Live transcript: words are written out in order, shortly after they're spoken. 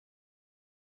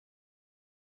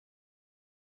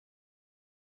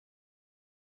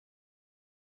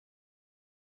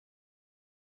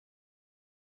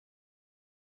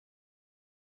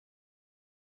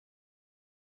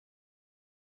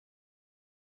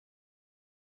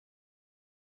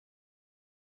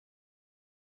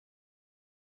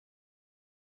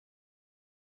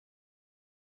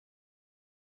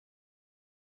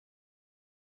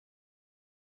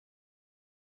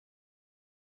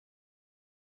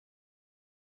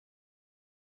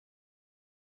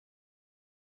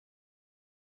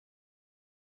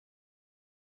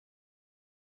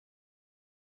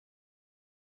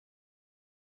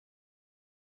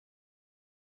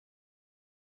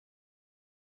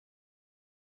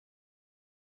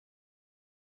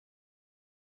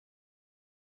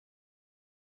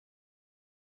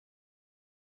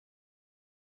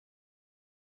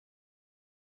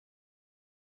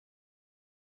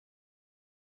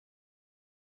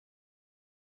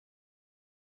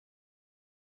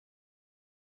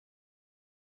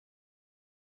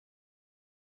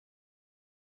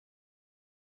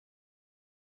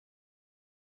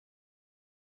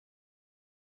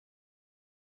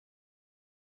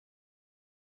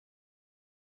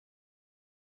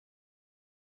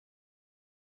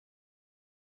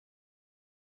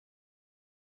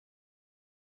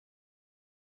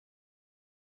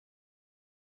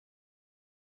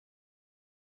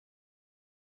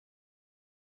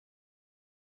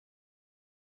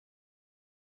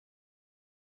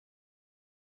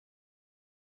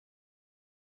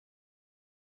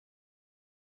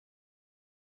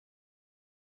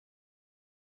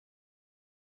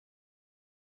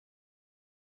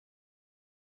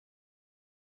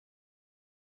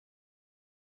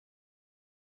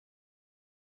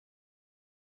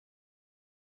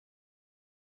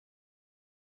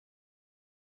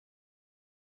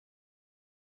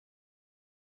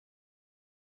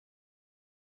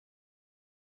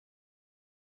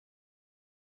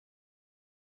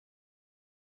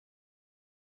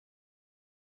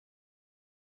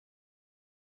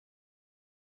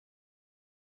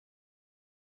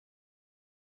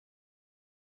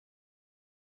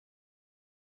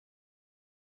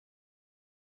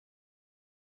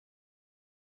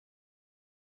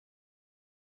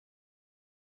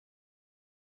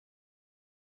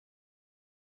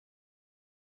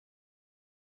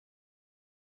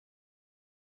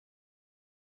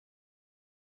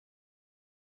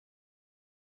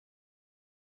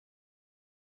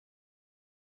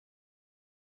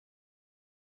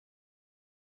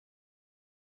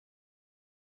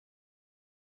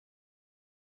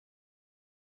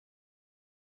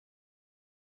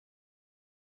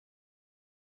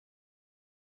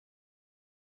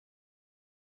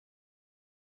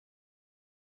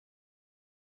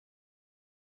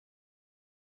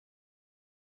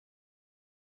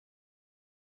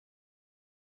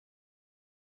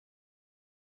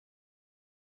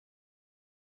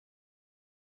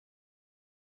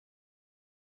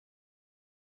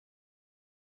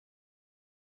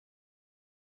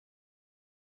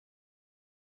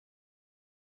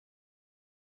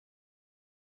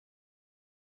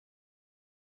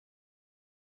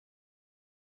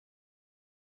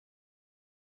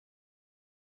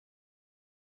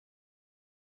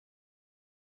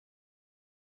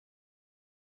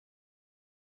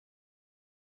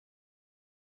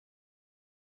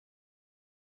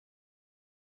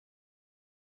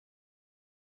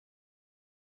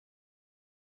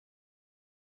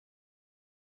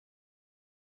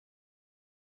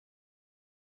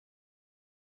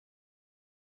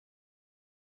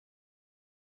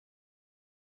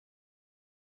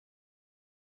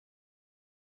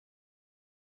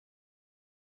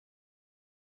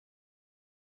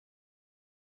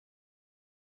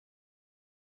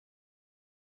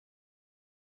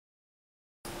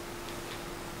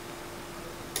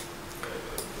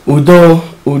Udo,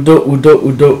 udo, udo,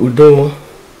 udo, udo.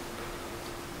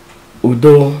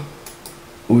 Udo,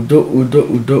 udo, udo,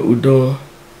 udo, udo.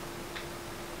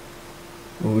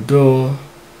 Udo.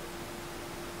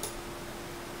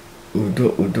 Udo,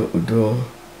 udo, udo.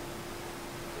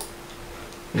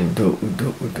 Udo, udo,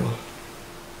 udo.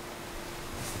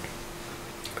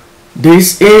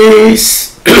 This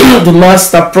is the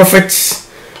Master Prophet,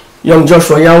 Young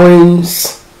Joshua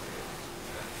Yawins,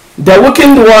 the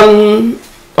awakened one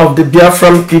of the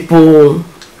Biafran people,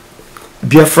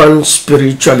 Biafran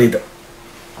spiritual leader,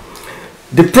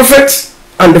 the prophet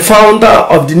and the founder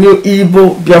of the new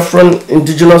Igbo Biafran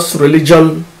indigenous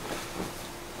religion,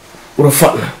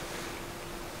 Urufana.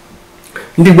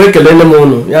 Ndị Igbo ekelene m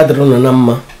unu, ya dịrị unu na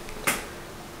mma.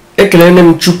 Ekelene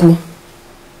m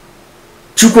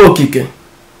Chukwu okike.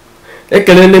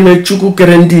 Ekelene m Chukwu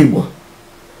kere ndị Igbo.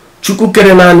 Chukwu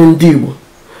kere naanị ndị Igbo.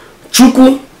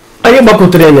 Chukwu anyị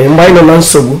gbakotere ne mgbe anyị nọ na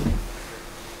nsogbu.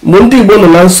 Mgbe ndị Igbo nọ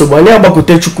na nsogbu, anyị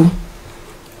agbakote Chukwu.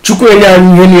 Chukwu enye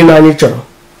anyị ihe niile anyị chọrọ.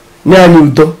 Nye anyị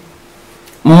udo.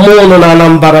 Mmụọ nọ na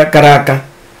Anambra kara aka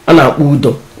a na-akpọ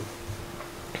udo.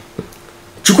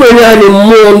 Chukwu enye anyị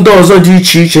mmụọ ndị ọzọ dị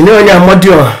iche iche, nye anyị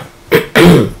Amadioha.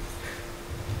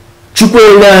 Chukwu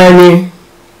enye anyị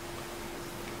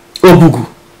Obugu.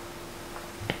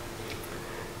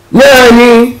 Nye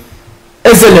anyị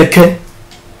Ezeleke.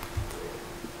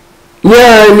 Nye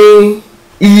anyị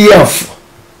Iyiafọ.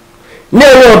 Nye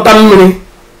anyị Ọtammiri.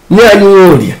 Nye anyị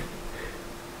Nworie.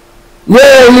 Nye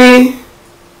anyị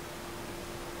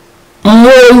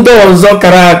mmụọ ndị ọzọ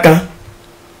kara aka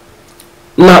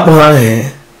na-akpọ ha ahụ.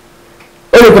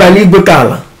 O nyekwara anyị igwe ka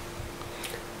ala.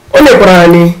 O nyekwara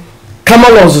anyị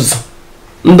kamala ọzụzụ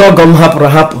ndị ọgọ m hapụrụ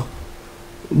ahapụ,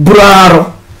 buru arụ,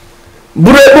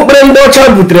 buru ekpukpere ndị ọcha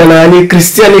butere na anyị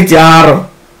Christianity arụ.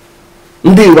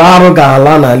 Ndị Igbo arụ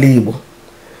ga-ala n'ala Igbo.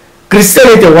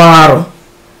 Christianity wa arụ.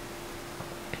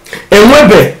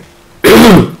 Enwebe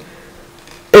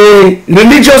a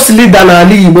religious leader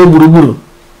n'ala Igbo gburugburu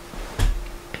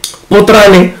pụtara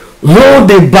anyị who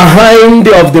the behind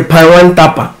of the Pawan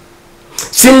Tapa.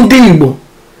 Si ndị Igbo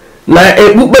na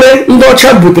ekpukpere ndị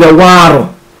ọcha butere wa arụ.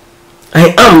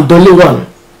 I am the only one.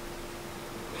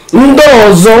 Ndị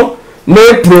ọzọ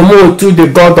na-promote the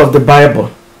God of the Bible,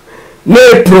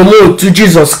 na-promote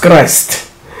Jesus Christ,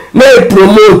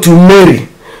 na-promote Mary.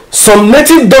 Some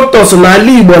native doctors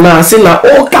n'ala Igbo na-asị na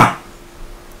ụka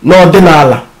na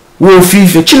ọdịnala wee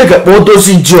ofufe. Chineke kpọọ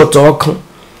dozi ji ọtọ ọkụ.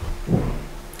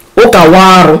 Ụka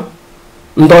wa arụ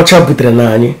ndị ọcha butere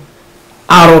na anyị.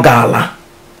 Arụ ga-ala.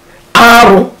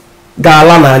 Arụ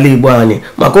ga-ala n'ala Igbo anyị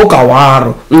maka ụka wa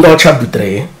arụ ndị ọcha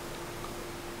butere ya.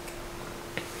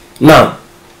 Now,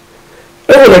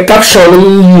 enwere caption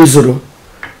m yuzuru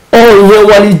ihe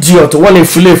one idiot, one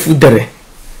efulefu dere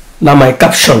na my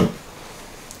caption.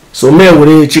 So me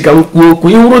were chika m kwuo okwu.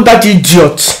 Iwuru that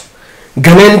idiot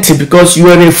gane ntị because you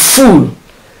are a fool.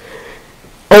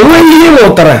 Onweghị ihe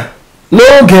mụtara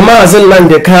n'oge Maazị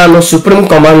Nnamdi Kanu Supreme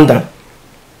Commander.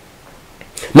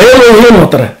 Ma enweghị ihe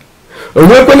mụtara.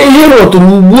 Onwekwana ihe mụtara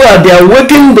ugbu a they are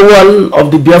waking the one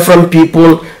of the Biafran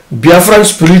people, Biafran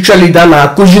spiritual leader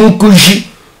na-akụzi nkụzi.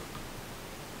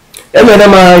 Emere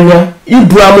m anya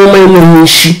ibu amụma enweghị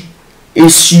isi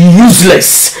is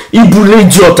useless. Iburu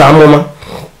idiot amụma.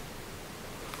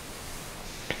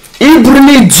 Iburu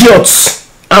idiot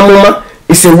amụma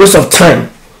is a waste of time.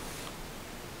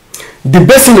 The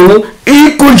best thing is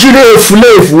ịkụjiri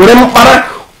efulefu were mkpara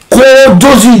kụọ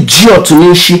dozi idiot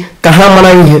n'isi ka ha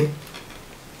mara ihe.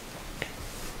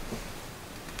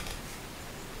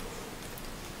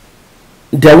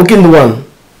 They are working the one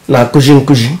na-akụzi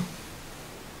nkụzi.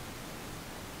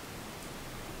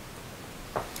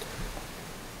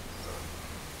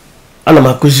 Ana m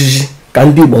akụzizi ka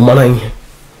ndị Igbo mara ihe.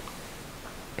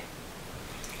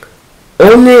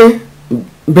 Onye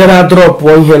bịara drop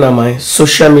ihe na my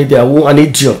social media who an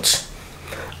idiot.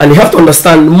 And you have to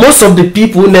understand, most of the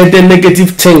people who need the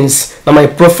negative things on my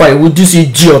profile with these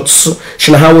idiots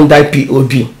should have one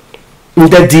POB in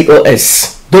the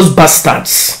DOS. Those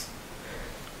bastards.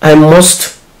 I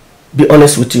must be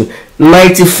honest with you.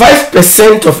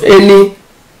 95% of any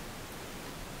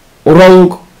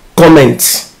wrong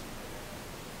comments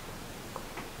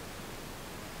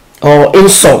or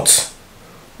insult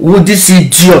with these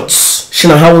idiots should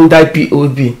have one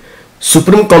POB.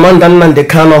 Supreme Commander Nnamdi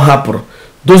Kanu hapụrụ.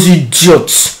 Those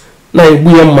idiots na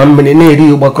egbu ya mma mmiri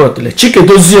na-eri ụgbakọtele. Chike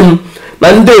Doziem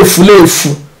na ndị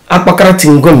efulefu akpakara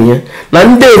tingom ya na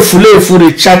ndị efulefu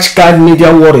recharge card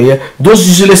media warrior.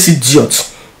 Those useless idiots.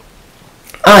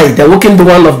 The working the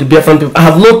one of the Biafran people. I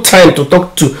have no time to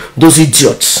talk to those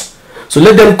idiots. So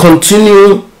let them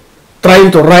continue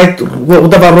trying to write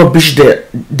whatever rubbish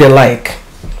they like.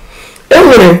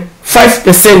 Anyway,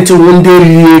 5%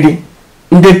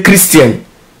 when they Christian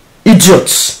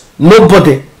idiots.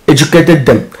 Nobody educated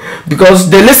them because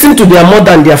they listen to their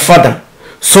mother and their father.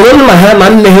 So when my hand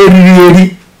and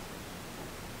neheri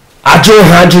ajo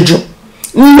ha ajojo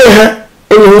nne ha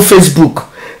enweghị Facebook,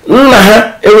 nna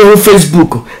ha enweghị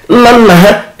Facebook, nna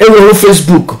ha enweghị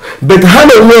Facebook, but ha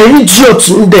na-enwe idiot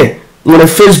ndị nwere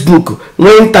Facebook,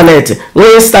 nwee internet,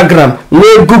 nwee Instagram,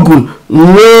 nwee Google,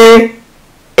 nwee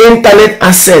internet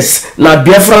access na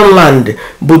Biafran land,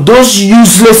 but those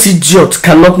useless idiots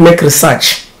cannot make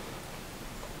research.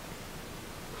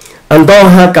 And all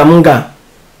ha ka m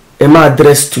ga-eme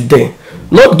address today.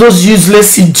 Not those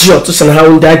useless idiots and how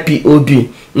in the IPOB,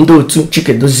 ndo to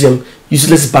Chike Doziem,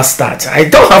 useless bastards. I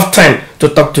don't have time to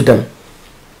talk to them.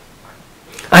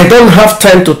 I don't have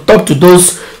time to talk to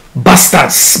those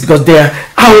bastards because they are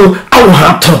our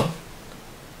heart.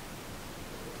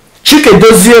 Chike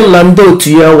Doziem and ndo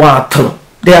to your water.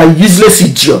 They are useless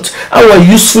idiots. Our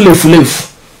useful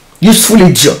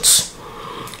idiots.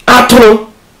 Atro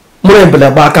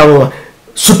Murebela Baka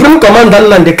Supreme Commander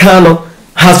Nnamdi Kanu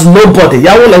has nobody.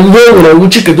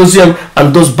 Chike Doziem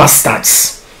and those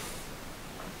bastards.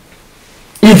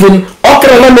 Even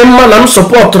Okrana Memman and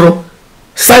supporter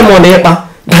Simon Epa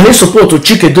than he support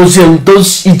Chike Doziem,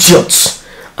 those idiots.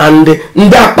 And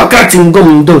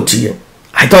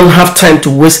I don't have time to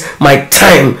waste my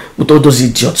time with all those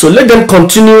idiots. So let them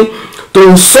continue to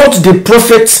insult the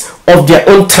prophets of their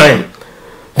own time.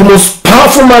 The most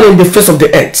powerful man in the face of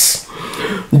the earth.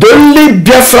 The only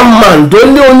Biafran man, the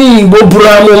only Igbo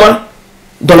Buramuma,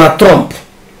 Donald Trump.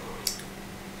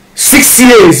 6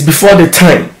 years before the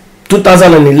time,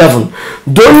 2011.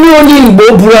 The only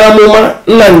Igbo Buramuma,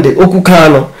 Nnamdi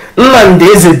Okukano, Nnamdi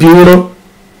Ezebiro,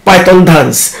 Python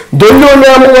dance. The only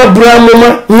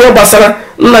Buramuma, Nyobasara,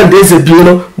 Nnamdi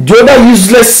Ezebiro, the other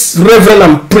useless reverend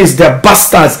and priest, they are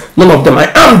bastards, none of them.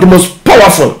 I am the most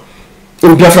powerful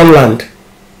in Biafran land.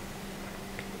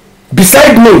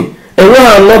 Beside me, and we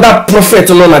have another prophet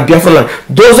known as Biafran land.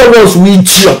 Those are ones we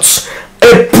idiots.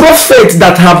 A prophet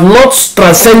that have not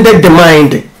transcended the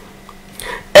mind.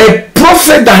 A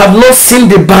prophet that have not seen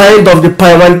the behind of the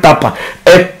Paiwan Tapa.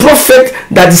 A prophet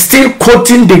that is still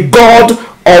quoting the God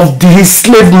of his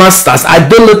slave masters. I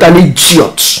don't know an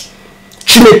idiot.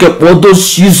 Chineke, all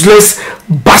those useless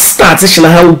bastards,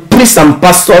 priests and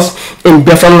pastors in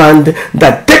Biafran land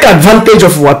that take advantage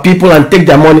of our people and take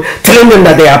their money, telling them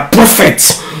that they are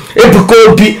prophets.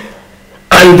 Ebukobi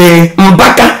and the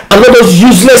Mbaka and all those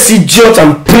useless idiots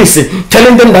and priests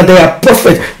telling them that they are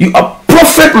prophets. You are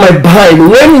prophet, my behind.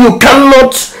 When you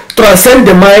cannot transcend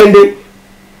the mind,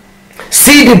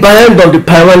 see the behind of the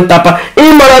Paiwan Tapa.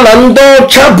 Imaranando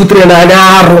chabutre na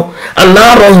aro and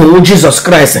aro Jesus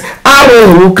Christ,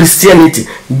 aro Christianity.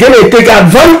 Then they take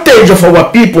advantage of our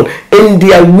people in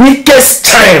their weakest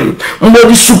time. But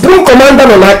the Supreme Commander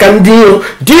on Akandio,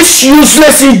 this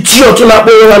useless idiot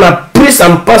na priests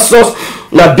and pastors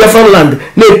na Biafran land,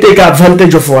 they take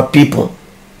advantage of our people.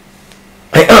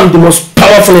 I am the most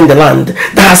powerful in the land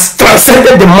that has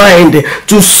transcended the mind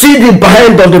to see the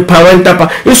behind of the Paiwan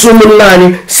Tapa.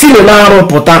 Isumulani, Sinenaro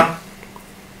Pota.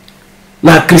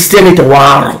 Na Christianity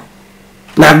war.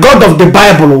 Na God of the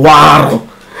Bible war.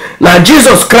 Na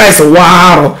Jesus Christ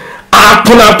war.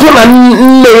 Apuna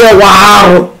nne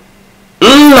war.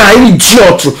 Na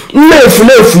idiot.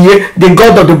 The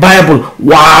God of the Bible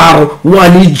war.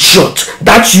 One idiot.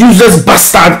 That useless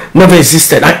bastard never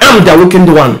existed. I am the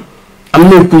awakened one. I'm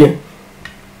not clear.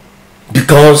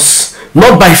 Because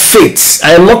not by faith.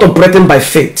 I am not operating by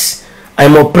faith. I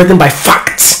am operating by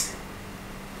fact.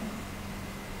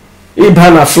 If I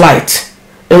have a flight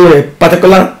in a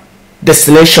particular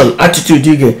destination, attitude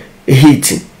you get a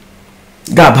hit.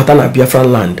 Gabatana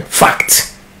Biafran land.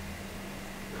 Fact.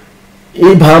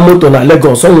 If I have motor na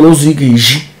Lagos, someone knows you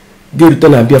get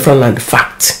return to Biafran land.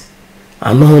 Fact.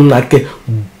 I know like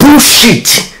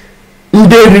bullshit.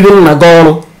 Nde reading na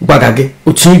goro bagage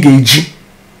otinge eji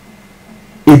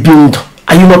ebindo.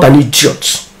 Are you not an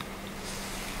idiot?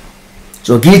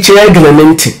 So giche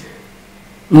element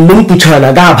mumpucha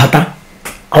na ga abata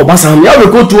obasa ham ya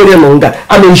we go to ore no nga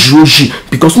ana eji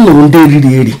because no nde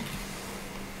riri.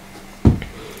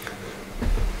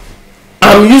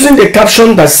 I'm using the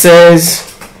caption that says,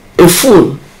 a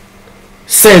fool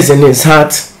says in his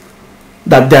heart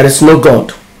that there is no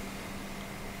God.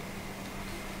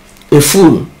 A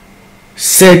fool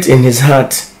said in his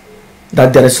heart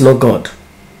that there is no God.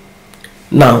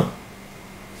 Now,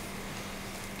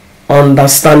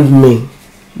 understand me.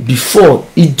 Before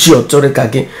idiot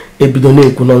orekage ebidone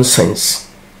eku nonsense.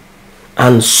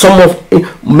 and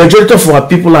majority of our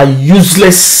people are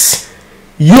useless,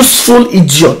 useful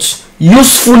idiots,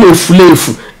 useful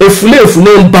efulefu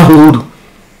na bahuru,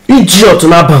 idiot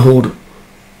na bahuru.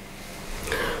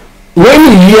 When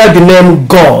you hear the name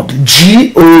God, God,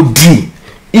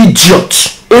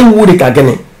 idiot,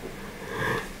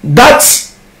 that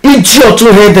idiot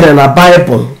who read in the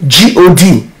Bible,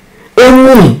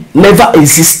 God, never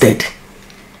existed.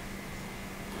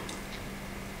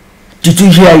 Did you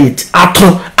hear it?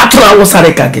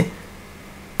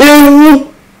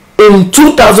 In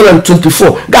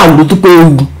 2024,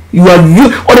 you are you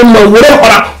or the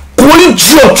whatever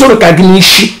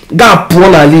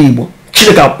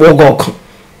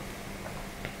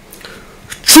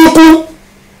Chukwu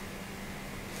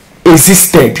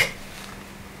existed.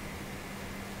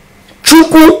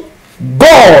 Chukwu,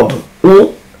 God,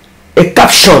 a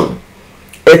caption,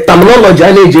 a terminology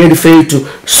I need to refer to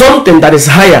something that is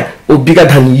higher or bigger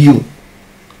than you.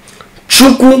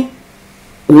 Chukwu,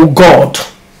 God.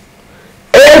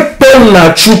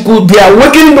 Na Chukwu, the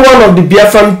awakening one of the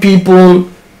Biafran people,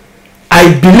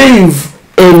 I believe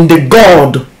in the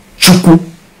God Chukwu.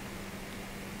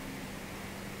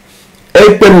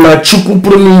 Ekpem na Chukwu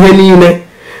pụrụ ihe niile.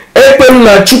 Ekpem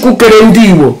na Chukwu kere ndị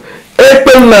Igbo.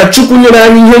 Ekpem na Chukwu nyere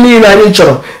anyị ihe niile anyị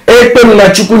chọrọ. Ekpem na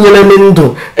Chukwu nyere m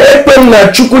ndụ. Ekpem na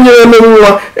Chukwu nyere m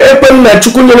nwa. Ekpem na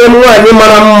Chukwu nyere m nwaanyị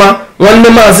mara mma. Nwanne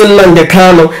Maazị Nnamdi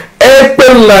Kanu.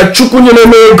 Ekpem na Chukwu nyere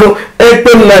m ego.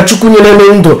 Ekpem na Chukwu nyere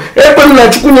m ndụ. Ekpem na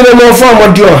Chukwu nyere m ofe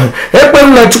Amadioha.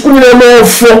 Ekpem na Chukwu nyere m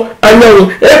ofe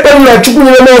anyanwụ. Ekpem na Chukwu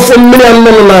nyere m ofe mmiri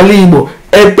anụnụ n'ala Igbo.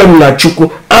 Ekpem na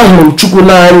Chukwu, ahụrụ m Chukwu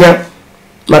n'anya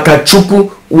maka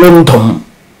Chukwu wụ ndụ m.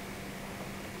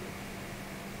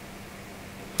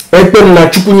 Ekpem na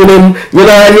Chukwu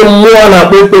nyere anyị mmụọ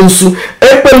na-akpọ ekwensu.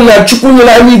 Ekpem na Chukwu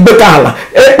nyere anyị Igbekala.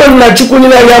 Ekpem na Chukwu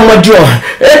nyere anyị Amadioha.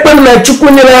 Ekpem na Chukwu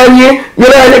nyere anyị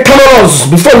Cameroons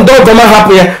before ndị ọgọma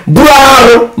hapụ ya buru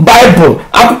arụ Baịbụl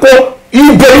akwụkwọ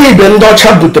iberibe ndị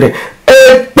ọcha butere.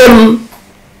 Ekpem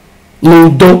na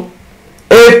udo.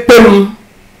 Ekpem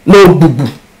na ogbugbu.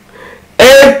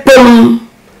 Ekpem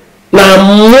na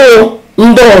mmụọ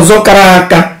ndị ọzọ kara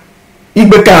aka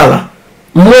Igbekala,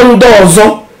 mmụọ ndị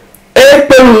ọzọ.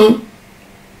 Ekpem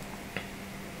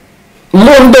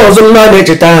mmụọ ndị ọzọ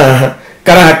na-echeta ha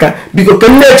kara aka biko ka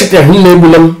na-echeta ha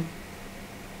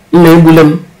na-egbule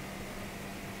m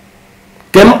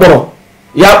ke m kpọrọ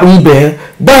ya kpụ ibe ya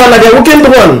gbaa na bịa nwoke ndị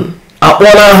nwan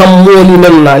akpọla aha mmụọ niile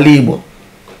m n'ala Igbo.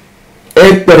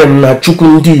 Ekpere m na Chukwu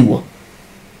ndị Igbo,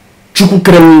 Chukwu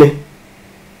kere m nne.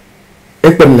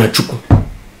 Ekpere m na Chukwu,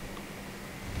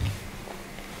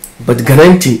 but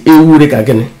guarantee ewure ka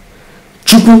gịnị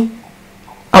Chukwu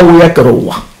awụ ya kere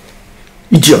ụwa,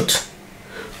 idiot.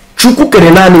 Chukwu kere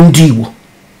naanị ndị Igbo.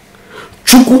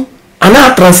 Chukwu ana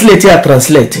translate ya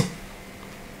translate.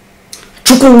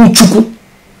 Chukwu wu Chukwu.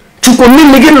 Chukwu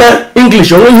nne gị na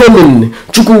English onwe ihe nne.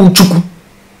 Chukwu wu Chukwu.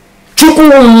 Chukwu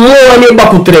wu mmụọ anyị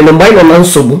gbapụtere mgbe anyị nọ na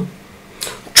nsogbu.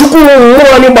 Chukwu wu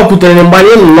mmụọ anyị gbapụtere mgbe anyị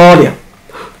nọ n'ọrịa.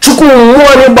 Chukwu wu mmụọ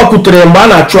anyị gbapụtere mgbe a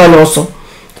na-achụ anyị ọsọ.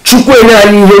 Chukwu enye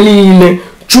anyị ihe niile.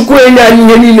 Chukwu enye anyị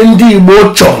ihe niile ndị Igbo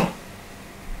chọrọ.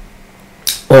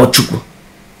 Ọ Chukwu.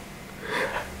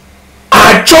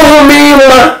 Achọghị m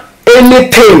ịma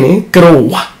anything kere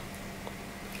ụwa.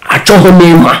 Achọghị m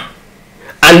ịma.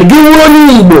 And gị nwere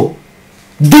onye Igbo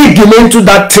digging into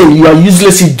that thing, you are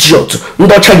useless idiot.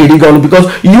 Ndị ọcha ga-eri gị ọnụ because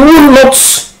you will not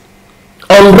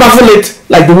unravel it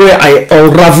like the way I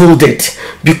unraveled it.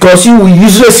 Because you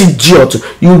useless idiot,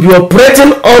 you will be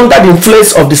operating under the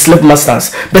influence of the slave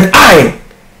masters. But I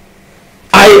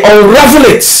unravel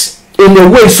it in a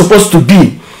way it's supposed to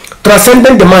be,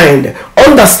 transcending the mind,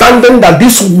 understanding that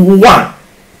this one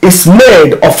is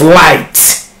made of light,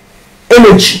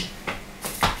 energy,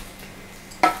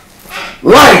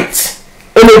 light,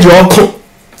 energy,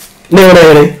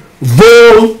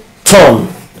 Volton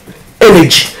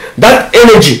energy. That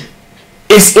energy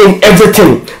is in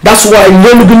everything. That's why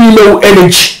you know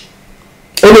energy.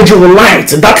 Energy with light.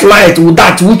 That light with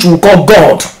that which we call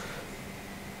God.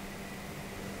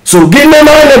 So give me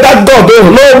mind that God.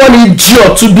 No one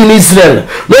idiot to be in Israel.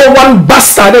 No one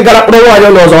bastard. They got no one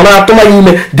knows on our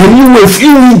the new wave.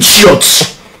 You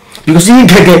idiots. Because you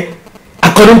get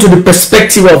according to the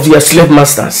perspective of your slave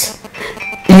masters.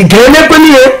 You get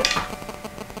according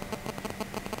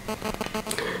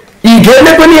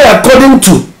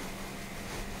to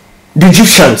the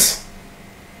Egyptians.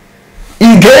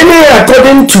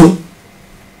 According to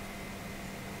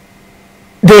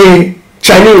the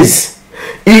Chinese.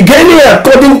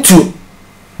 According to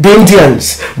the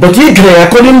Indians. But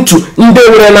according to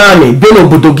Ndewerenani, Beno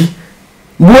Bodogi,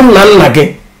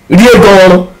 Wunlanage,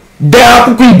 Riegoro,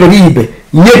 Deapuku Iberibe.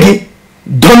 nye gị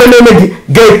domeneme gị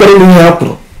ga ekpere n'ihe ha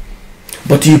kwuru,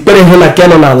 but ikpere ihe na ka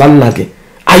nọ n'ala nna gị.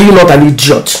 Are you not an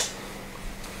idiot?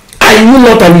 Are you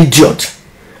not an idiot?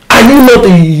 Are you not a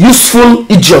useful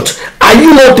idiot? Are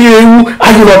you not ewu?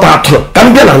 Are you not atụrụ? Ka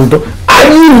m bịa na ndụ.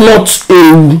 Are you not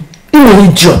ewu? Ịnwe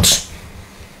idiot.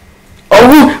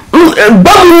 Ọwụ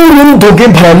gbanwe uru ndụ gị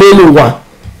bara n'elu ụwa.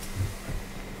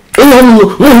 Ịnwe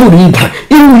uru ịbara.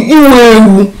 Ịnwe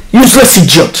ewu. Useless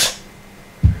idiot.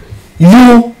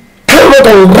 You cannot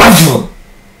unravel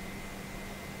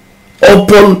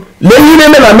upon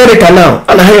in America now,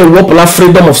 and I have a popular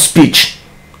freedom of speech.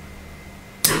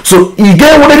 So you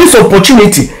get what this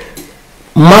opportunity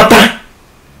matter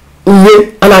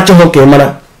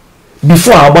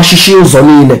before are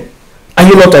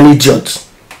you not an idiot?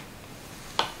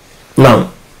 Now,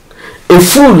 a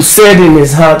fool said in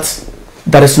his heart,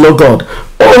 there is no God.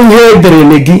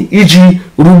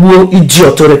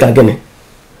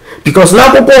 Because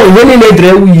now people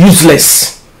are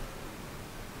useless.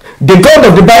 The God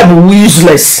of the Bible was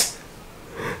useless.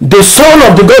 The son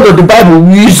of the God of the Bible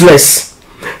was useless.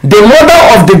 The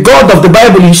mother of the God of the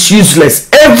Bible is useless.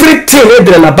 Everything in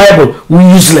the Bible was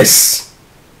useless.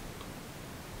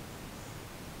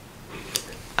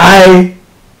 I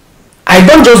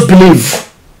don't just believe.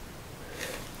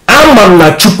 I'm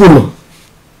not chukuno.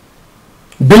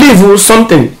 Believe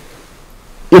something.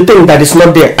 You think that is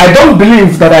not there. I don't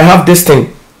believe that I have this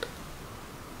thing.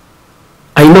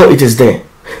 I know it is there.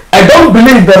 I don't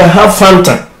believe that I have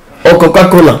Fanta or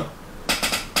Coca-Cola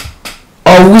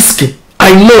or whiskey.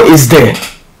 I know it's there.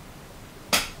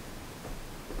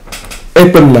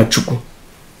 Epem na chuku.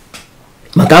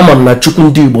 Maka amam na chuku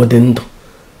ndi Igbo dị ndụ.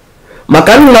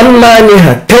 Maka nna nna anyị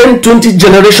ha 10-20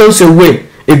 generations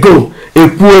ago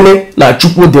ekwuene na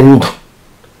chuku dị ndụ.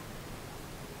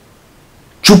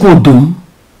 Chuku dum.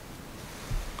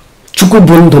 Chuku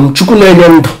bụ ndụ, chuku na-enye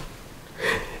ndụ.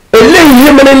 Ele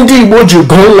ihe mere ndị Igbo ji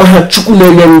gụọ nwa ha Chukwu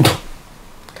na-enye ndụ.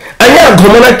 Anyị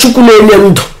agụmana Chukwu na-enye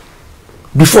ndụ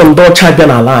before ndị ọcha bịa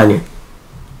n'ala anyị.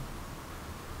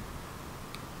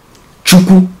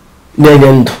 Chukwu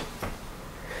na-enye ndụ.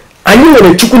 Anyị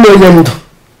nwere Chukwu na-enye ndụ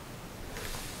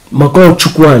maka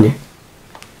Chukwu anyị.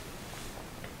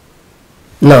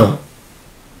 Now,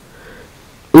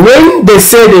 when they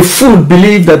say the fool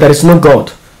believe that there is no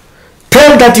God,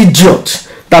 tell that idiot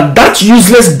that that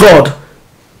useless God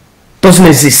doesn't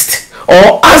exist.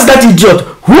 Or ask that idiot,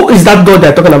 who is that God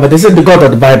they're talking about? They said the God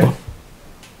of the Bible.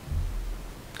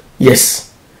 Yes.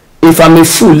 If I'm a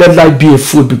fool, let that be a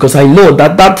fool, because I know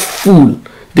that that fool,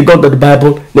 the God of the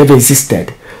Bible, never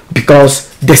existed. Because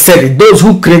they said it. Those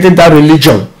who created that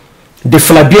religion, the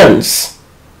Flavians,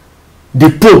 the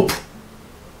Pope,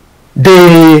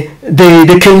 the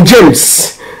King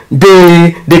James,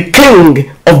 the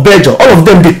King of Belgium, all of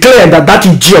them declared that that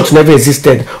idiot never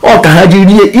existed. Oh,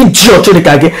 kahajiri idiot the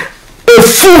kage, a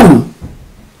fool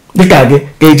the kage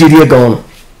kahajiri gone.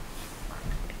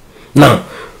 Now,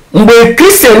 when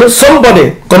Christian,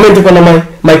 somebody commented on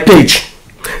my page,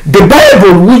 the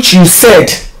Bible which you said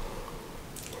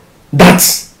that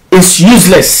is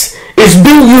useless is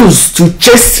being used to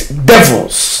chase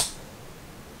devils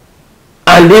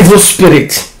and evil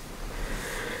spirits.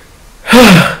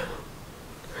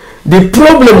 The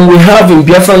problem we have in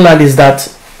Biafra land is that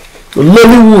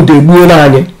Nollywood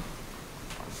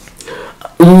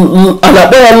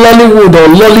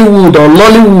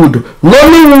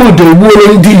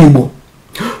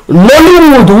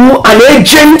Nollywood, an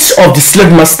agent of the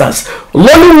slave masters.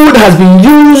 Nollywood has been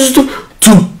used to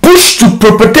push to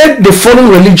perpetrate the foreign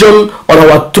religion on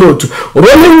our throat.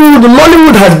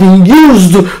 Nollywood has been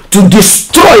used to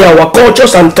destroy our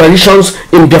cultures and traditions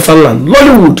in Biafra land.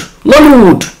 Nollywood.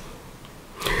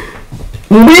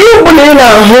 Mgbe you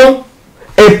na-ahụ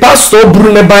a pastor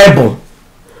buru na Bible,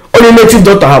 only native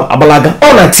doctor agbalaga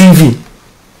on a TV,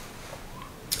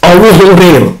 ọwụghị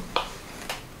real.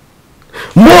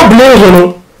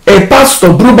 Mgbe a pastor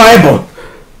buru Bible,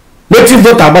 native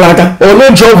doctor agbalaga,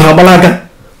 onye job agbalaga,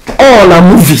 on a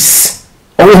movies,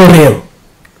 ọwụghị real.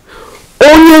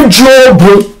 Onye job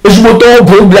ezigbote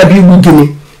ọgwụ bịa igbu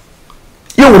gịnị,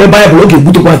 ya were Bible oge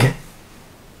egbutukwa gị,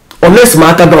 unless ma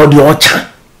aka dị ọcha.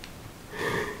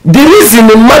 The reason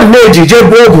mmadụ na-eji je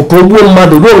bụ ọgwụ ka o gbuo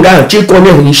mmadụ ruo nga ahụ chịkọ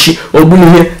onye hụ isi ogbunu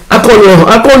ihe aka onye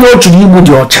o chụrụ igbu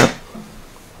dị ọcha.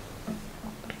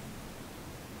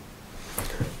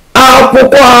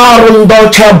 Akwụkwọ arụ ndị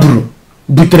ọcha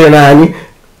butere na anyị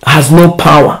has no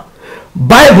power.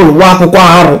 Bible wa akwụkwọ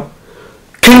arụ.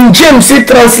 King James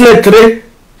translated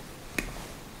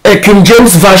a King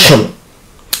James version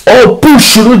or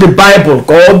push through the Bible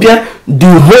ka ọ bịa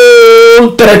the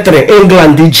whole territory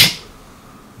England iji.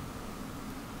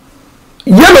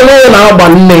 ya na onwe ya na-agba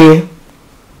nne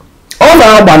ọ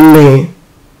na-agba nne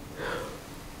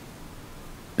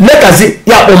lekazi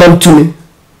ya akpọma ntụli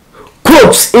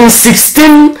quotes in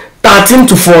 16:13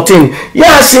 to 14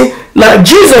 ya sị na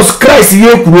Jesus Christ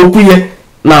ya ekwuru okwu ya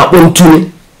na-akpọ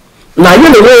ntụli na ya na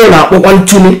onwe ya na-akpọkwa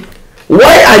ntụli.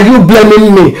 Why are you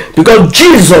blaming me? Because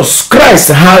Jesus Christ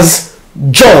has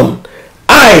John,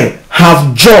 I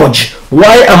have George.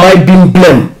 Why am I being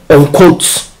blamed on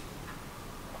quotes?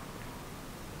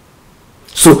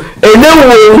 So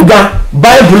enyewo nga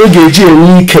Bible ga-eji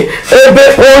enwe ike ebe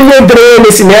onye dere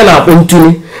na-esi na ya na-akpọ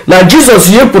ntụli na Jesus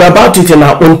ye kwuru about it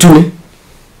na-akpọ ntụli.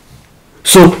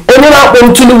 So onye na-akpọ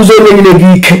ntụli ụzọ onye nyere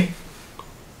gị ike.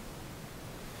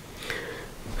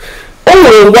 O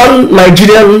nwere one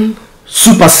Nigerian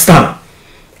superstar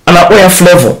and akpọ ya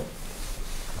Flavor.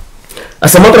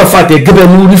 As a matter of fact, egebe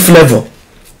n'uri Flavor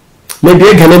maybe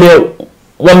egene me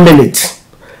 1 minute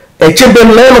echebe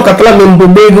na ya nọkọtara m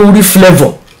mgbe ego uri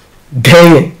Flavor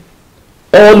genye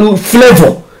olu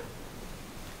Flavor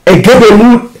egebe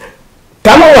n'uri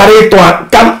ka m nwara ịtụ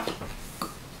ka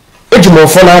eji m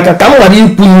ọfọ n'aka ka m nwara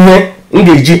ikwu ihe m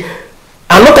ga-eji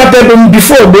anọkọta ebe m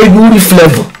before mgbe ego uri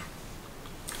Flavor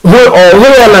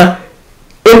hụ ya na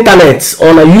internet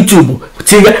or na YouTube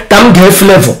tiga tam ge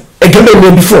Flavor egebe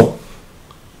me before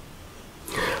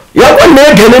ya kwa na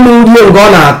egene mu uri ngo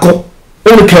na akọ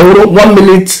unu kewuru 1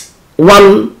 minute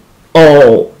 1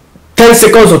 or 10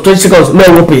 seconds or 20 seconds na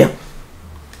ewopu ya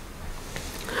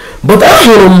but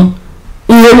ahụrụ m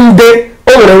ihe nde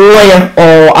o nwere nwa ya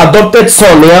or adopted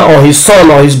son ya or his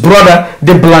son or his brother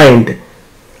the blind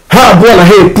ha abụọ na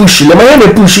ha push le ma ha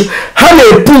na-push ha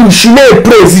na-push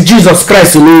na-praise Jesus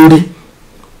Christ n'uri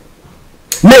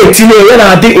na-etinye ya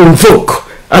na-adị invoke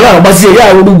a na-agbazie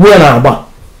ya urugbu ya na-agba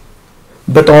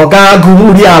but ọ ga-agụ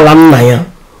uri ala nna ya.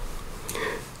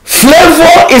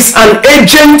 Flavor is an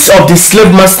agent of the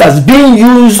slave masters being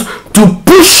used to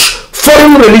push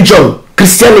foreign religion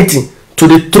Christianity to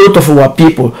the throat of our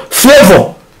people.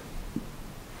 Flavor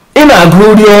ị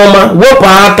na-agụ uri ọma wepụ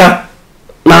aka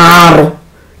na arụ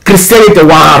Christianity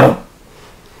wa arụ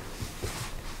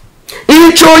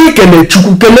ịchọ ikele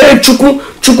Chukwu kelee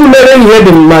Chukwu mere ihe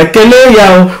dị mma kelee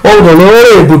ya ọgọ na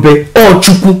ọrụ ebube ọ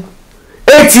Chukwu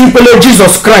etikwele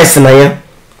Jesus Christ na ya.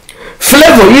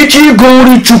 Flavor ichi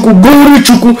gụri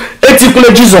Chukwu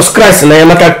etikwele Jesus Christ na ya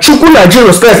maka Chukwu na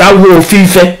Jesus Christ abụghị ofe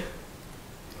ife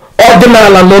ọdịnala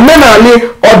na omenala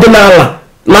ọdịnala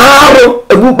na arụ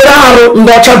ekpukpere arụ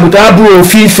ndị ọcha butere abụghị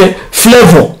ofe ife.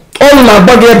 Flavor all na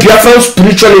gbage Biafran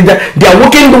spiritual leader they are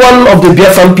working one of the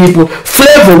Biafran people.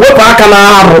 Flavor wepụ aka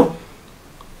na arụ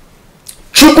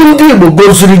Chukwu ndị Igbo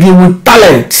goziri gị with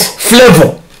talent. Flavor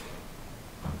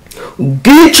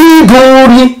gichi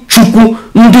gori Chukwu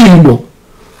ndị Igbo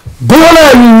gona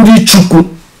anyị uri Chukwu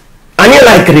anyị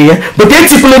like ya but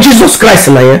etipule Jesus Christ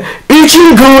na ya ichi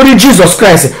gori Jesus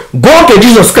Christ go ke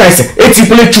Jesus Christ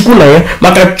etipule Chukwu na ya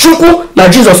maka Chukwu na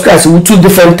Jesus Christ with two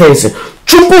different things.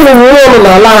 Chukwu nwụrụ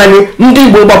n'ala anyị ndị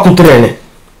Igbo gbakwutere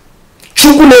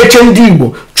Chukwu na-eche ndị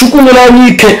Igbo Chukwu nyere anyị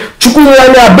ike Chukwu nyere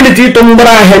anyị ability ịtụ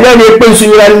mgbara ahịa nye anyị ekwensu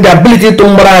nyere anyị the ability ịtụ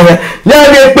mgbara ahịa nye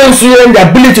anyị ekwensu nyere anyị the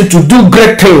ability to do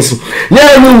great things nye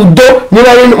anyị udo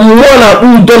nyere anyị mmụọ na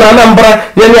udo na Anambra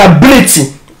nye anyị ability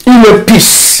inwe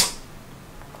peace.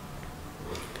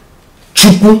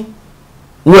 Chukwu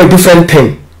were different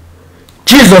thing.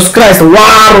 Jesus Christ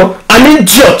warụ an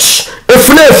idiot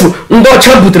efulefu ndị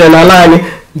ọcha butere n'ala anyị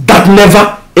that never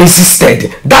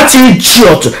existed. That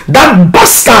idiot, that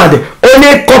bastard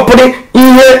only company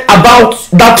ihe about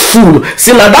that fool.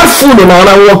 See na that fool na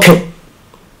ana nwoke.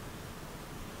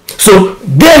 So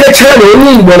they lecture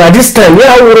only when at this time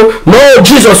ya wuru no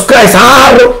Jesus Christ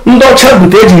arụ ndị ọcha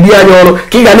butere ejiri anyị ọrụ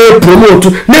ka ị ga na-promote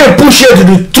na-push to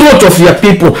the throat of your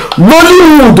people.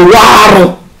 Nollywood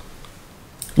warụ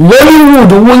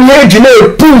Nollywood wunye eji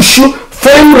na-push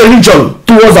foreign religion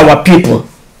towards our people.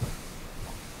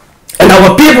 And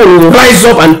our people will rise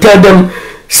up and tell them,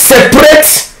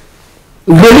 separate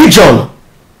religion.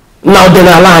 Now,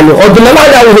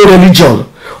 ordinary religion.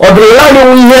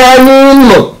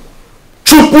 Ordinary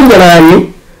Chukwu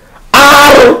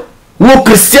Aru wo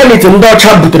Christianity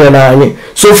ndocha butere na anyị.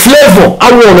 So Flavor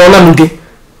awu no na mge.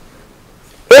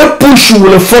 E push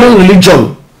with a foreign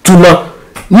religion to na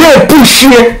push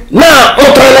na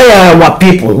otrala ya our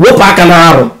people. Wo pa aka na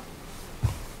aru.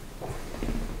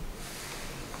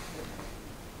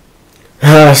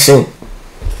 See.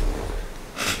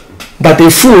 But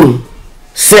a fool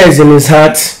says in his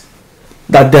heart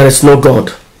that there is no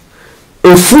God.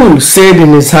 A fool said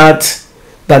in his heart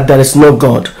that there is no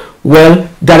God. Well,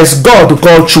 there is God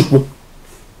called Chukwu.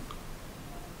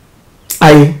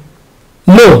 I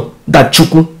know that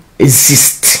Chukwu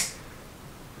exist.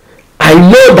 I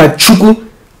know that Chukwu,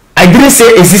 I didn't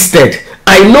say existed.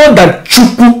 I know that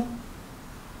Chukwu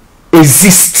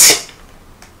exists.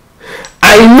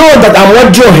 I know that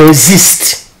Amwajo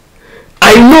exists.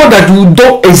 I know that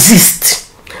Udo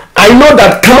exists. I know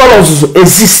that Kamalos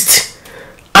exist.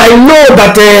 I know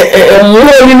that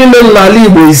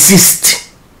Mwolinimen exist.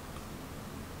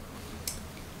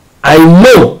 I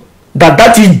know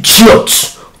that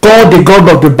idiot called the God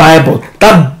of the Bible,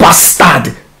 that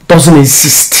bastard, doesn't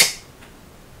exist.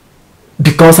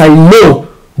 Because I know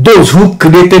those who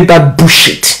created that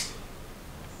bullshit.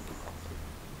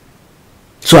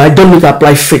 So I don't need to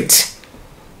apply faith.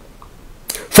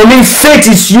 For me, faith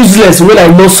is useless when I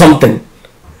know something.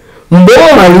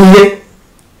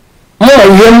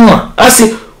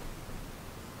 Asi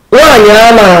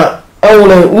wanyana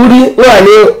awule uri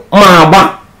wanye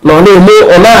maaba no na-eme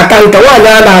ona akanka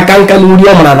wanyana akanka n'uri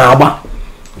omara na agba.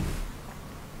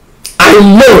 I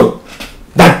know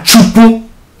that Chukwu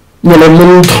nyere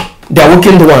m ndụ, the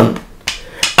awakened one.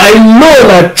 I know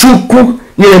that Chukwu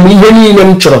nyere m ihe niile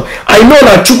m chọrọ. I know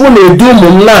na Chukwu na-edu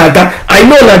ụmụ m na-aga. I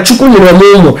know na Chukwu nyere m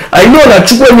ụmụ. I know na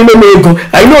Chukwu nyere m ego.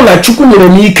 I know na Chukwu nyere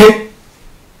m ike.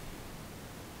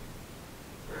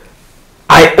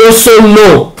 I also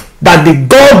know that the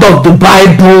God of the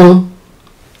Bible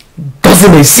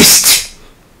doesn't exist,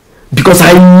 because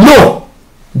I know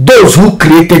those who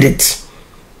created it.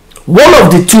 One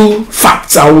of the two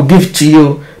facts I will give to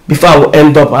you before I will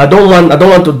end up. I don't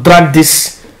want to drag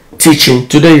this teaching.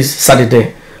 Today is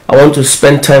Saturday. I want to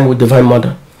spend time with Divine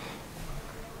Mother.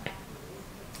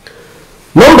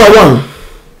 Number one,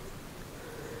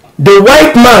 the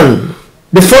white man,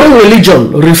 the foreign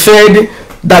religion, referred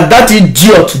that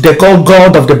idiot they call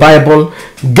God of the Bible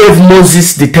gave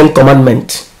Moses the 10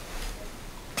 Commandments.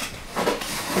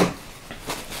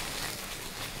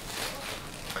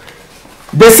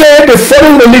 They said the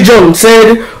foreign religion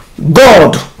said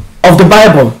God of the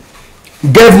Bible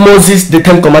gave Moses the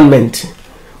 10 Commandments.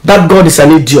 That God is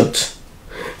an idiot.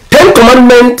 10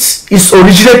 Commandments is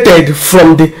originated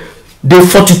from the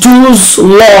 42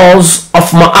 laws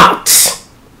of Ma'at.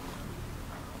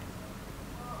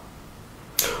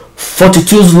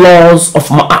 42 laws of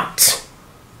Ma'at.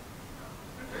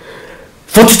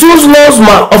 42 laws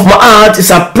of Ma'at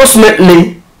is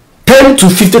approximately 10 to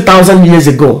 50,000 years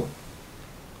ago.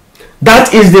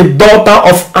 That is the daughter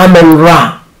of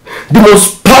Amen-Ra, the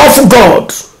most powerful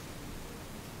god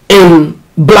in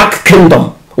Black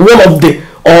Kingdom,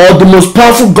 the most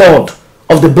powerful god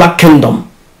of the Black Kingdom.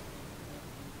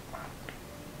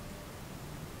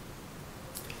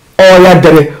 Or yeah,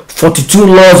 the 42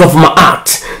 laws of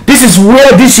Ma'at. This is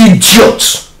where this idiot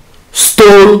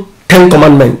stole 10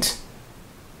 Commandments.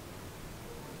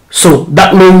 So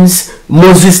that means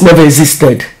Moses never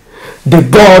existed. The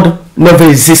God never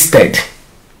existed.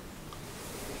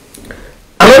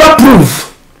 Another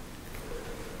proof.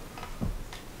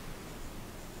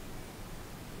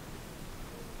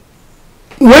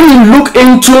 When you look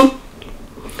into,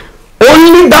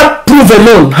 only that proof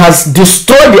alone has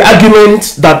destroyed the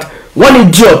argument that one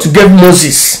idiot gave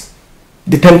Moses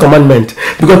the 10 Commandments.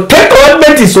 Because 10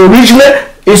 Commandments is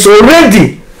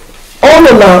already on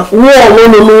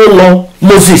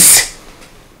Moses.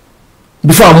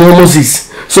 Before Moses.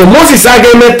 So Moses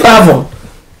again travel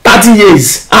 30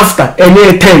 years after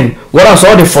and 10. Whereas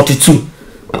all the 42.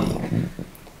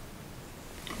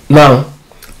 Now,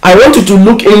 I want you to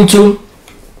look into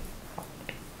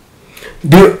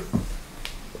the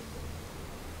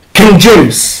King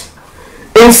James.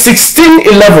 In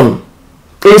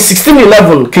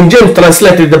 1611, King James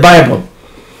translated the Bible.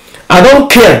 I don't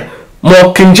care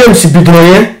more King James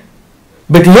bidroye,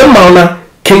 but here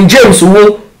King James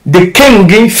will the king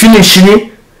finish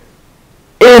ni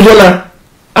a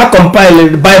compile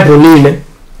the Bible nile.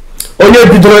 Onye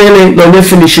bidroye ni no onye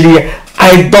finish ni.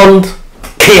 I don't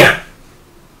care.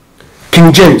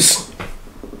 King James.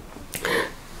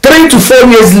 3 to 4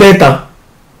 years later,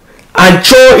 I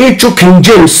chose King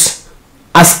James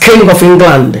as King of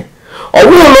England. Or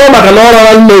we don't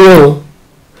know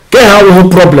no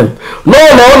problem. No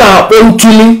na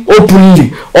openly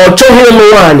or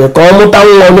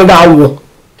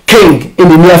king in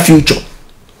the near future.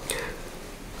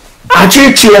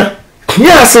 Achichia,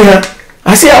 yeah, say her.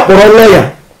 I say a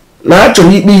lawyer. Na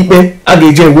actually be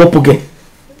agaje wopoge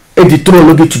e the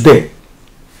throne today.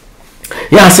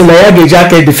 Yeah, say na ya geja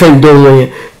defend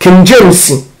don King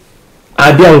James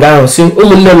abianga say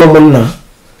umunne no munna.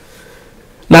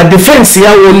 Na defense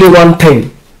ya only one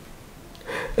thing.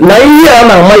 Na iya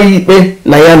na mai ikpe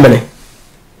na ya mere.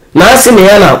 Na asi na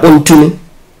ya na ontuni.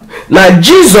 Na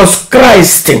Jesus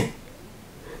Christ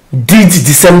did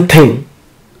the same thing.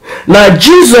 na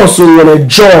Jesus nwere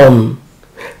John,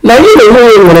 na you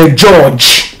nwere George.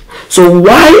 So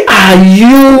why am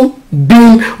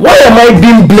I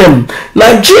being blamed?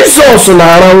 Na Jesus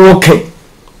na-ara nwoke,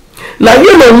 na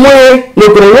you nwere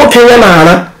nwoke ya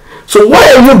na-ara. So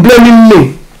why are you blaming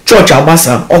me? Church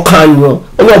agbasa ọka anyụ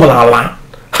onye ọbụla ala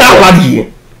ha alaghị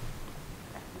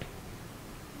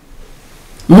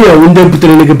nye ndị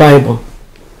butere n'gị Bible.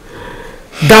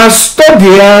 That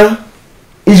study ya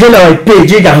ije na my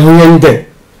page ị ga-ahụ ihe ndị.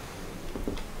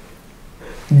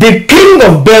 The king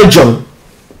of Belgium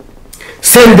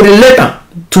sent a letter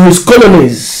to his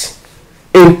colonies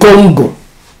in Congo.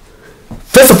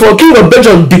 First of all, king of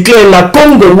Belgium declared that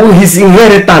Congo was his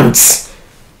inheritance.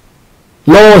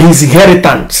 No, his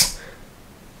inheritance.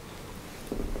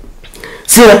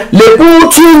 See, le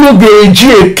utu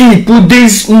ga-eji keep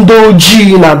this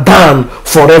ndoji na down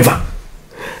forever.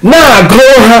 Na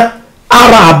grow ha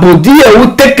Arab dia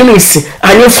with techniques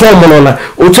and your formula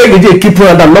or keep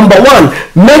down. Number one,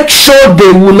 make sure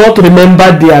they will not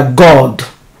remember their God.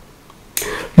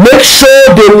 Make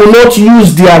sure they will not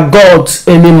use their gods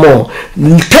anymore.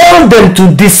 Tell them to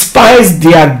despise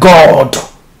their God.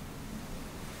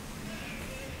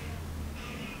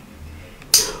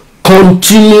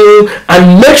 Continue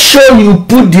and make sure you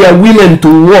put their women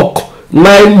to work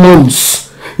 9 months.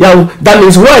 Yeah, that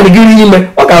means why they give him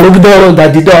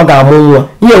that the dog are more.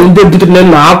 You they put them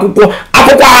na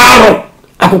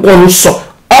akwụkwọ nsọ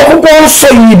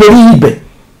iberibe.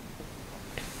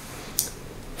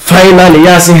 Finally,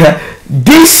 yes,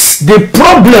 the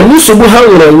problem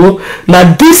na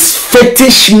this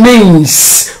fetish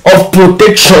means of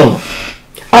protection.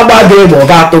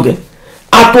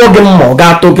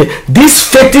 This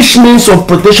fetish means of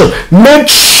protection, make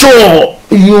sure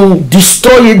you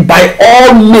destroy it by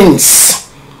all means,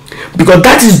 because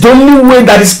that is the only way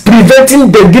that is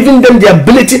preventing them, giving them the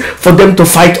ability for them to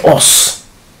fight us.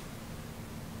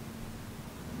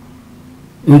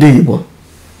 Ndị Igbo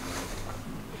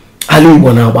ala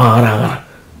Igbo na-agbaghara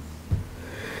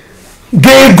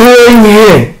go in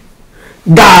here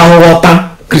ga-aghọta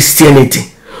Christianity,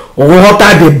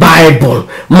 ghọta the Bible,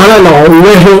 mana na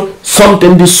onweghị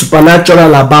something this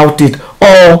supernatural about it.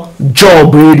 Or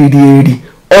job ọrụ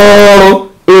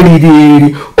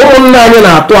eriri. Ụmụnne anyị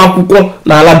na-atụ akwụkwọ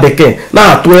n'ala bekee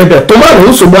na-atụ ebe tụmadụ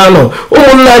nsogbu anọ.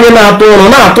 Ụmụnne anyị na-atụ ọrụ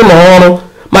na-atụ n'ọrụ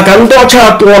maka ndị ọcha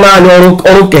atụọ n'anya ọrụ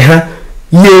nke ha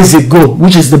years ago,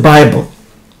 which is the Bible.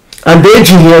 And they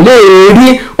eji ihe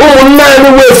na-eri ụmụnne anyị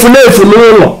wefu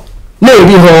n'ụlọ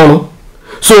na-eri ha ọrụ.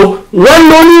 So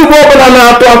nwanne onye Igbo ọbụla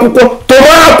na-atụ akwụkwọ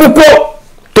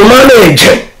tụma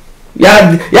na-eje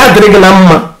ya dịrị gị na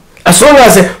mma. As long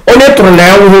as onye tụrụ na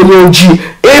ya nwụrụ onye ojii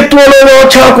etụọla onye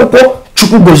ọcha akwụkwọ,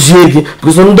 Chukwu gozie gị,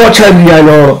 because ndị ọcha riri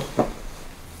anya ọrụ.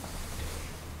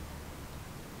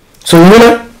 So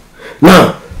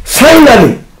now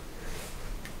finally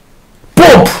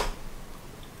Pope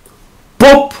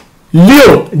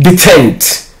Leo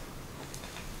X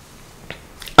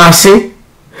asị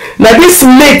na this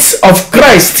myth of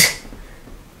Christ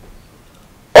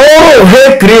ọrụ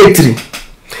ha creatri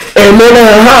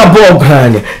emena ha abụọ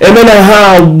ọgaranya, emena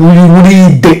ha wuri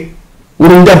ide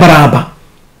wuri ndị bara aba.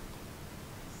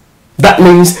 That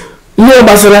means ihe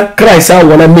gbasara Christ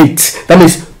awụna myth. That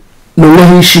means na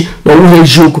onweghị isi, na onweghị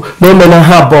eziokwu, na emena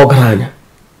ha abụọ ọgaranya.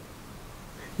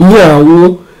 Ihe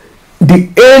awụ the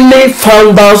early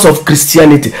founders of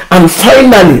Christianity. And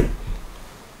finally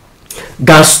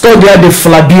ga study the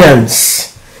Flavians,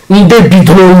 ndị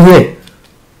bidoro ihe,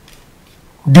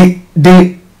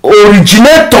 the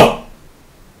originator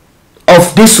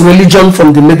of this religion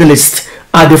from the Middle East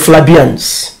are the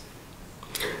Flavians.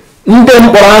 Ndị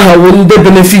mkpọrọ aha wụ ndị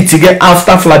benefit get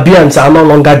after Flavians are no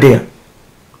longer there.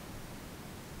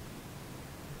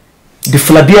 The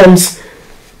Flavians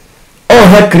all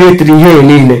ha created ihe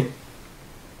niile.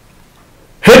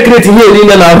 Ha created ihe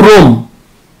niile na Rome,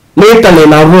 na Italy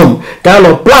na Rome. Ka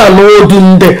no plan odu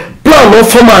ndị plan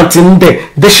format ndị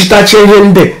deshitache ihe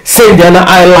ndị send ya na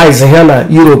allies ha na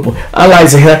Europe,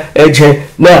 allies ha eje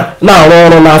na arụ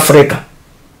ọrụ na Africa.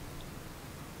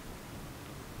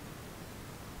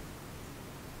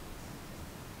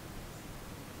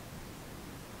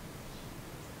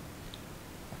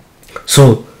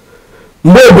 So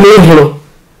mgbe ọbụla ị hụrụ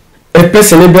a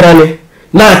person eberane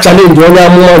na challenge onye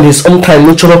amụma on his own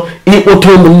time chọrọ ịkpọta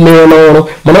ụmụnne ya n'ọrụ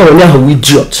mana onye ahụ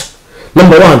idiot.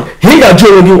 Number one, he ga-ajụ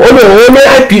onwe onye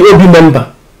IPOB member.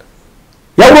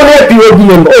 Ya bụ onye IPOB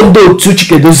member o ndị otu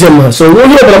Chikedozie ha. So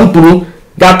onye ọbụla m kwuru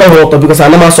ga-atọ ha ụtọ because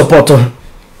ana m support ha.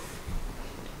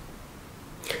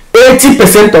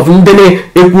 80% of ndị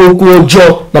na-ekwu okwu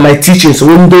ọjọọ na my teachings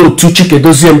wụ ndị otu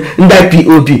Chikedoziem, ndị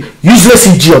IPOB, useless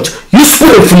idiot, useful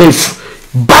efulefu,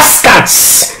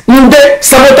 bastards, ndị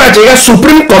sabotage ya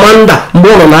supreme commander mgbe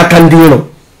ọ nọ n'aka ndị iro.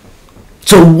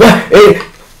 So with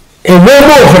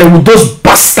those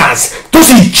bastards,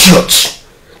 those idiots,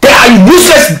 they are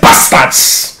useless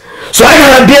bastards. So I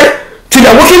can be to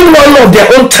the working one of their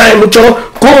own time, which are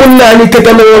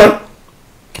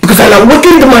because I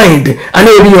awaken the mind and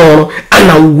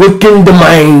awaken the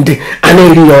mind and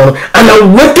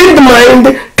awaken the mind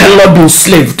cannot be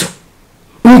enslaved.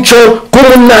 Ucho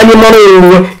kumuna ni mano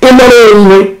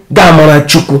da mara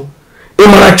chuku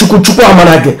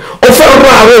amarage ofero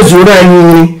awezura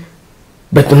anyi.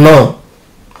 But no,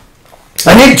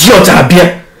 an idiot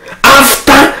appear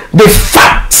after the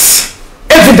facts,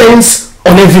 evidence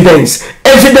on evidence,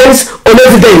 evidence on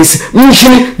evidence,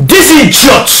 mentioning these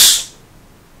idiots.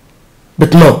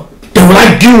 But no, they will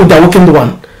argue with the awakened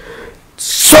one.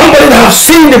 Somebody that has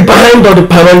seen the behind of the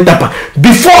parent tapa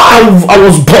before I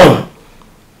was born.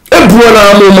 Everyone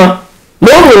mama,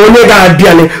 no one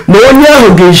ga-abịa na onye ahụ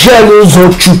ga-eji anyị ụzọ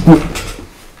Chukwu.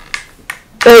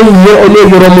 Enyi onye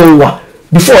yọrọ m ụwa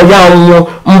before ya nwụọ,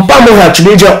 mpa m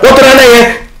ghachiri ije kpọtara na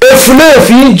ya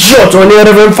efulefu idiot onye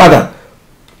Reverend Father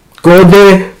ka o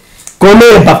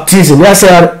mee baptizim ya sị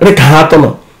rịka ha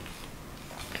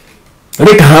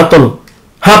atọ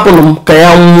hapụrụ m ka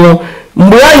ya nwụọ.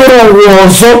 Mgbe ya yọrọ ọnwụ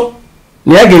ọzọ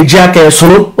na ya ga-eji aka ya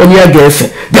soro onye ya ga-efe.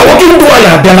 The working one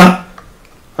abịala.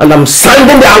 And I'm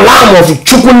sounding the alarm of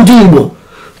Chukwu ndị Igbo.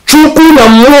 Chukwu na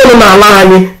mmụọ n'ala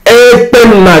anyị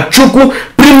ekpem na Chukwu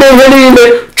prime ihe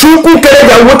niile. Chukwu kere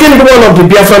the awakened one of the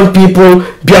Biafran people,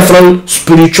 Biafran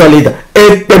spiritual leader.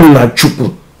 Ekpem na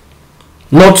Chukwu.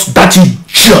 Not that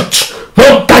idiot,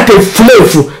 not that a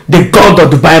flavor, the God of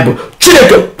the Bible.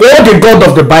 Chineke, oh the God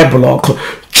of the Bible ọkụ.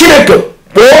 Chineke,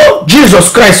 oh Jesus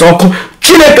Christ ọkụ.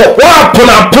 Chineke, oh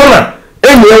apụna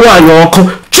enyi nwaanyị ọkụ.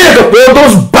 Chineke, oh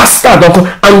those bastards ọkụ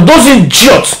and those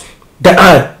idiots that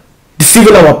are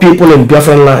deceiving our people in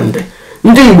Biafran land.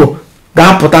 Ndị Igbo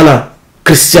ga-apụta na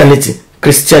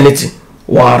Christianity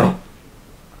warụ.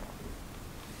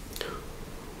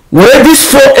 Were these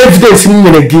four evidence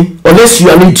nyere gị, unless you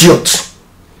are an idiot,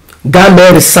 ga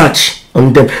mee research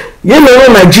on them. You know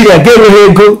Nigeria ga-enye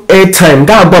ego airtime,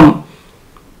 ga-agba m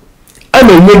a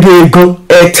na-enye gị ego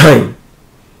airtime,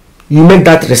 you make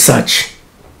that research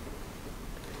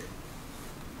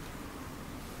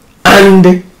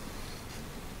and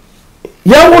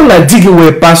ya wụ na di gị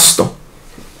wee pastor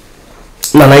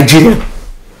na Nigeria,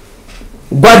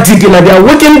 gwa di gị na they are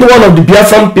working one of the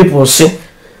Biafran people say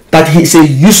that he is a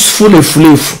useful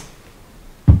efulefu,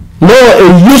 no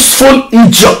a useful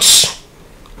idiot.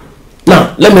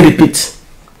 Now let me repeat,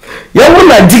 ya wụ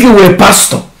na di gị wee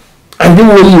pastor and they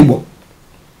were Igbo,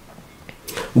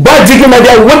 gwa di gị na they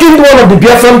are working one of the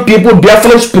Biafran people,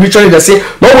 Biafran spiritually, they say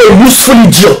no a useful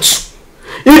idiot.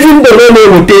 Even the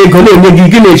no will take on a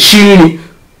shiri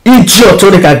idiot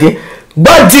or the cat,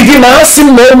 but digging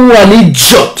asking no one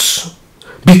idiot,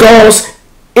 because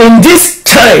in this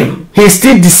time he is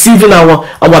still deceiving our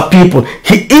people.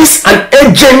 He is an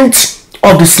agent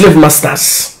of the slave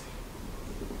masters.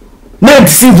 No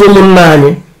deceive woman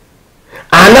nani.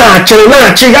 And actually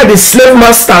the slave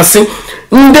masters in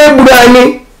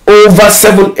the over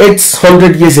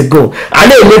 700-800 years ago.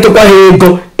 And they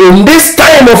go in this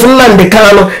time of Nnamdi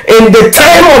Kanu, in the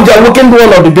time of the awakened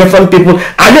one of the different people,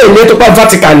 and they let up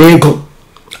Vatican ego.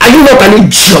 Are you not an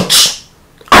idiot?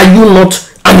 Are you not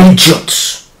an idiot?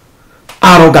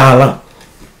 Arogala.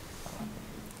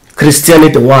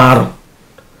 Christianity war.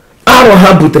 Aro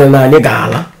habutre na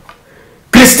gala.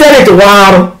 Christianity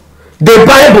war. The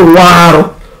Bible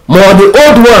war. More the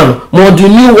old one, more the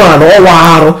new one, or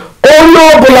war.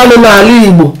 Ono bulano na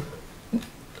Igbo.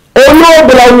 Ono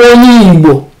bulano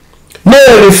Igbo.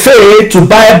 May refer to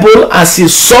Bible as a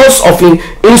source of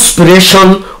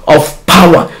inspiration of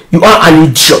power. You are an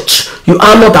idiot. You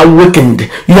are not awakened.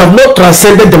 You have not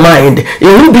transcended the mind.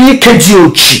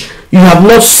 You have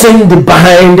not seen the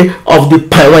behind of the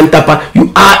Paiwantapa.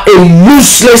 You are a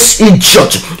useless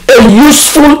idiot. A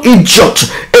useful idiot.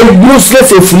 A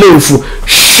useless efulefu.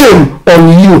 Shame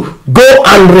on you. Go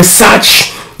and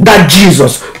research that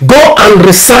Jesus. Go and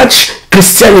research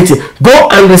Christianity. Go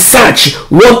and research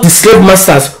what the slave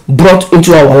masters brought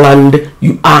into our land.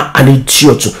 You are an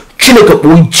idiot. Coming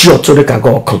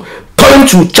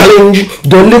to challenge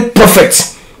the only prophet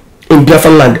in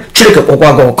Biafran land.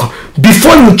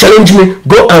 Before you challenge me,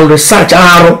 go and research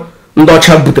Aro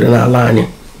Ndocha Butre na Alani.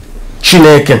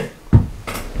 Chineke.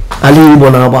 Ali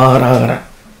Bona Barara.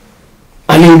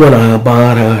 Ali Bona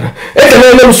Barara.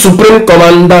 Ekanele Supreme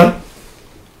Commander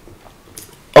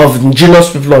of the indigenous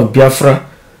people of Biafra,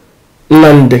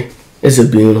 Nnamdi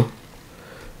Ezebiro.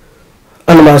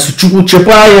 Ana m asị Chukwu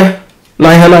chekwa ya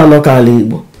na ihe na-anọ ka ala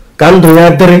Igbo, ka ndụ ya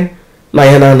dịrị na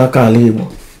ihe na-anọ ka ala Igbo.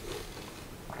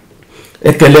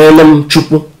 Ekelele m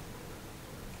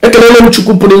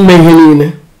Chukwu pụrụ ime ihe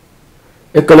niile.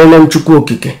 Ekelele m Chukwu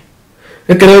okike.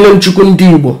 Ekelele m Chukwu ndị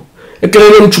Igbo.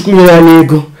 Ekelele m Chukwu nyere anyị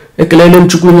ego. Ekelele m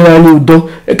Chukwu nyere anyị udo.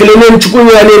 Ekelele m Chukwu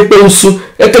nyere anyị ekwensu.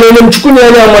 Ekelele m Chukwu nyere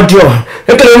anyị Amadioha.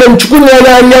 Ekelele m Chukwu nyere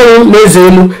anyị anyanwụ na eze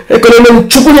elu. Ekelele m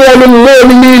Chukwu nyere anyị mmụọ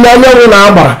niile anyanwụ na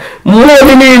agbara,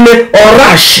 mmụọ niile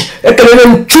ọrashi. Ekelele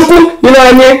m Chukwu nyere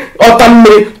anyị ọta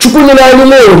mmiri. Chukwu nyere anyị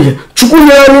Nworie. Chukwu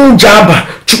nyere anyị Njaba.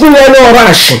 Chukwu nyere anyị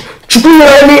ọrashi. Chukwu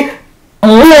nyere anyị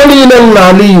mmụọ niile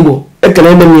n'ala Igbo.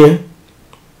 Ekelele m ya.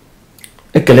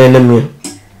 Ekelele m ya.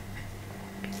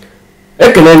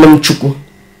 Ekelele m Chukwu.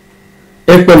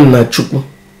 Ekpe m na Chukwu.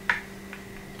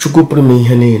 Chukwu pụrụ m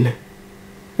ihe niile.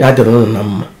 Ya dịrị unu na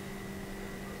mma.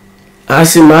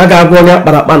 Asị m a ga-agwa onye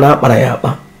akpara akpa na akpara ya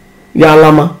akpa, ya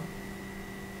alama,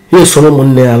 ya esoro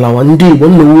ụmụnne ya alawa. Ndị Igbo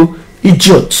nnewu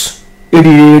idiot,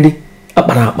 eriri eri,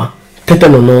 akpara akpa,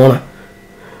 tetanụ n'ụra.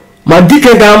 Ma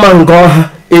dike ga-ama nke ọha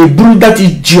eburu that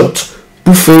idiot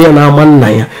bufee ya na ama nna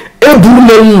ya.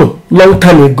 Eburule nnụ long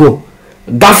time ago,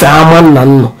 gafee ama nna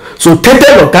nnụ. So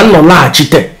tetanụ ka nnọ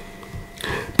laghachite.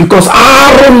 Because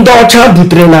arụ ndị ọcha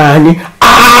butere na anyị,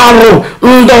 arụ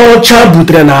ndị ọcha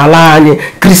butere n'ala anyị.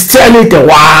 Christianity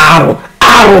warụ,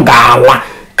 arụ ga-ala.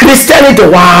 Christianity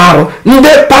warụ, ndị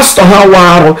pastor ha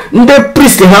warụ, ndị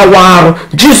priest ha warụ,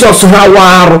 Jesus ha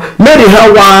warụ, Mary ha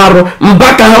warụ,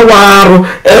 Mbaka ha warụ,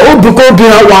 Obuka Obi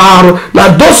ha warụ. Na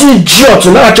those idiots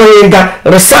na-achọghị ịga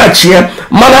research ya,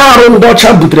 mana arụ ndị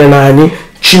ọcha butere na anyị.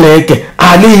 Chineke,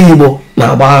 ala Igbo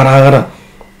na-agba aghara,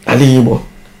 ala Igbo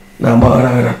na-agba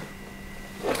aghara.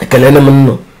 Ekelele m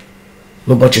nnụ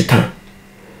n'ụbọchị taa.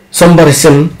 Somebody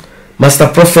said, Master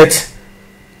Prophet,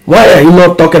 why are you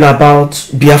not talking about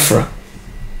Biafra?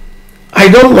 I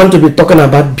don't want to be talking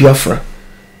about Biafra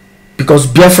because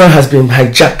Biafra has been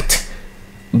hijacked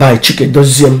by Chike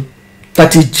Doziem,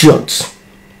 that idiot,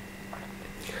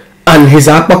 and his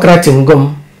Akpakra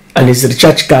Tingom and his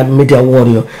recharge card media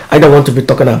warrior. I don't want to be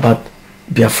talking about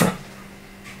Biafra.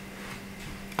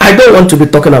 I don't want to be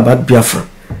talking about Biafra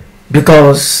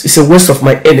because it's a waste of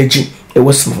my energy, a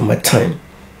waste of my time.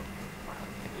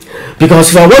 Because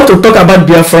if I want to talk about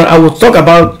Biafra, I will talk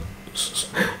about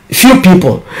few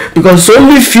people, because it's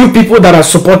only few people that are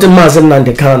supporting Mazen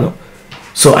Nnamdi Kanu.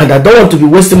 So, and I don't want to be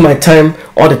wasting my time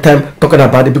all the time talking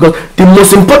about it, because the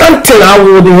most important thing I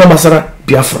will do is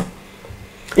Biafra.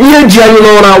 Ihe ji anyị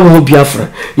n'ọrụ awụhụ Biafra.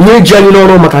 Ihe ji anyị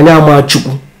n'ọrụ maka anyị ama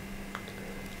Chukwu.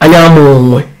 Anyị ama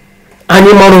onwe.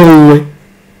 Anyị mara onwe.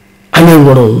 Anyị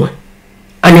nwere onwe.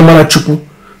 Anyị mara Chukwu.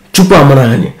 Chukwu amara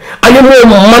anyị. Anyị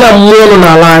mana mmụọ nọ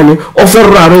n'ala anyị.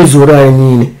 Oferụ arụ ezuru anyị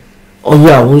niile.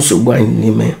 Onye awụ nsogbu anyị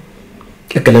n'ime ya.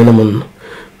 Ekelele m nnụ.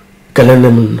 Ekelele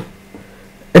m nnụ.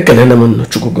 Ekelele m nnụ.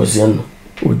 Chukwu gọzie nnụ.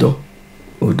 Udo.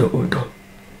 Udo. Udo.